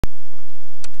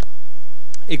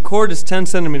A chord is 10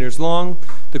 centimeters long.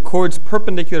 The chord's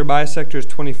perpendicular bisector is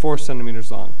 24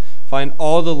 centimeters long. Find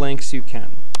all the lengths you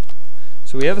can.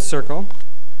 So we have a circle.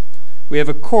 We have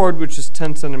a chord which is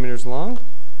 10 centimeters long.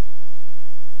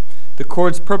 The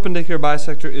chord's perpendicular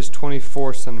bisector is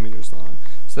 24 centimeters long.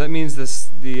 So that means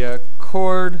the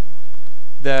chord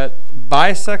that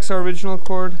bisects our original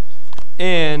chord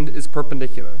and is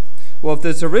perpendicular. Well, if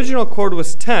this original chord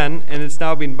was 10 and it's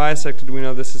now being bisected, we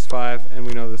know this is 5 and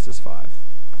we know this is 5.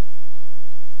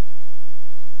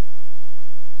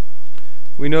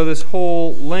 We know this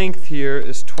whole length here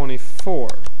is 24.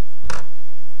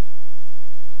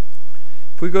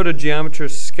 If we go to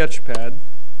Geometra's Sketchpad,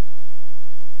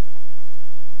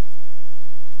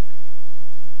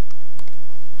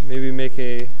 maybe make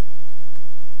a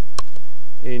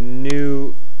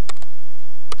new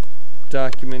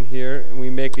document here, and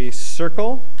we make a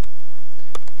circle,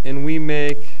 and we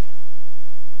make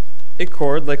a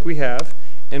chord like we have,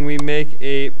 and we make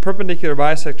a perpendicular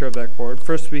bisector of that chord.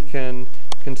 First we can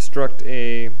construct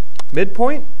a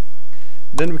midpoint,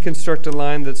 then we construct a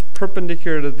line that's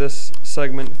perpendicular to this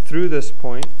segment through this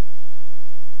point.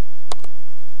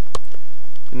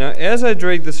 Now as I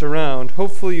drag this around,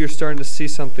 hopefully you're starting to see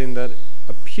something that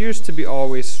appears to be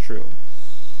always true.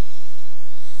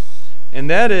 And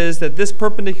that is that this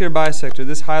perpendicular bisector,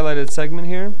 this highlighted segment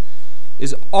here,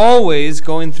 is always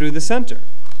going through the center.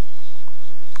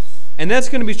 And that's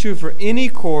going to be true for any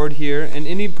chord here and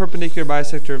any perpendicular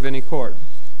bisector of any chord.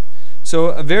 So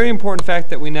a very important fact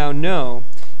that we now know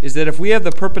is that if we have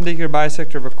the perpendicular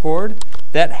bisector of a chord,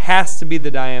 that has to be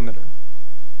the diameter.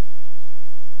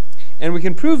 And we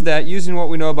can prove that using what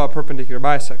we know about perpendicular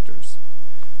bisectors.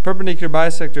 Perpendicular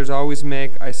bisectors always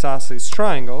make isosceles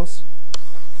triangles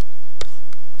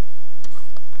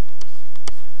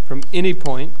from any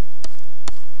point.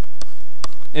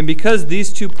 And because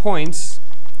these two points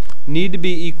need to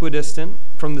be equidistant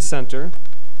from the center,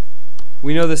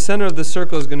 we know the center of the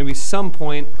circle is going to be some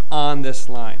point on this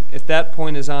line. If that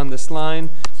point is on this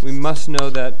line, we must know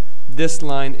that this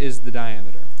line is the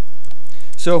diameter.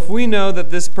 So if we know that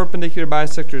this perpendicular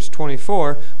bisector is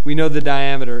 24, we know the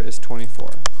diameter is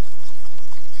 24.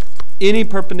 Any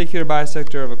perpendicular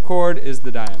bisector of a chord is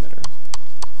the diameter.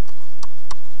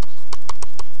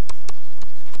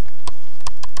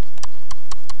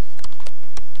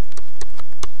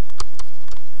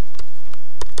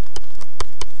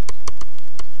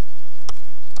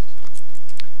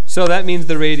 So that means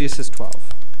the radius is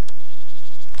 12.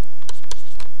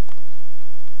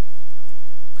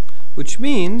 Which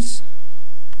means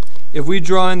if we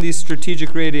draw in these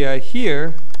strategic radii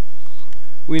here,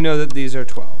 we know that these are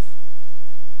 12.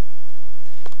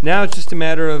 Now it's just a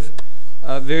matter of,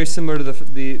 very similar to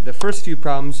the first few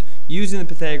problems, using the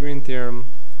Pythagorean theorem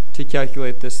to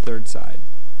calculate this third side.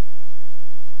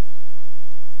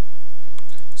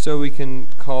 So we can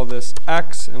call this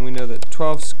x, and we know that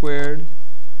 12 squared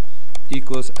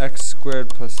equals x squared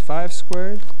plus 5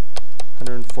 squared.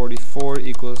 144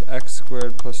 equals x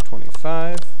squared plus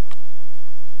 25.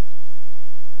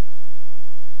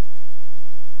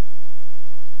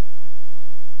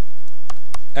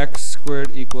 X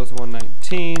squared equals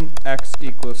 119. X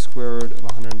equals square root of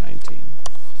 119.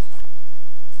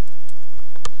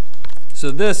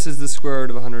 So this is the square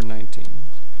root of 119.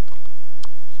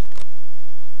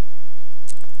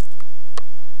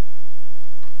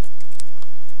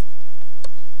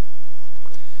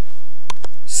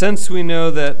 Since we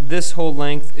know that this whole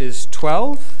length is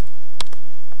 12,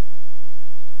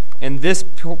 and this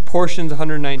portion is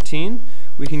 119,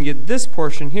 we can get this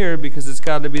portion here because it's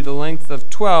got to be the length of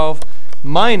 12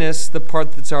 minus the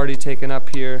part that's already taken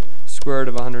up here, square root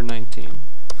of 119.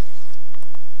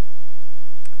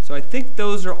 So I think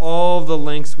those are all the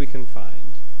lengths we can find.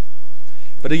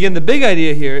 But again, the big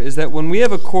idea here is that when we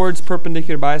have a chord's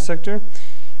perpendicular bisector,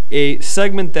 a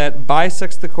segment that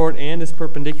bisects the chord and is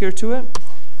perpendicular to it,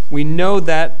 we know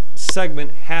that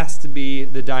segment has to be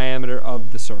the diameter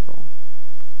of the circle.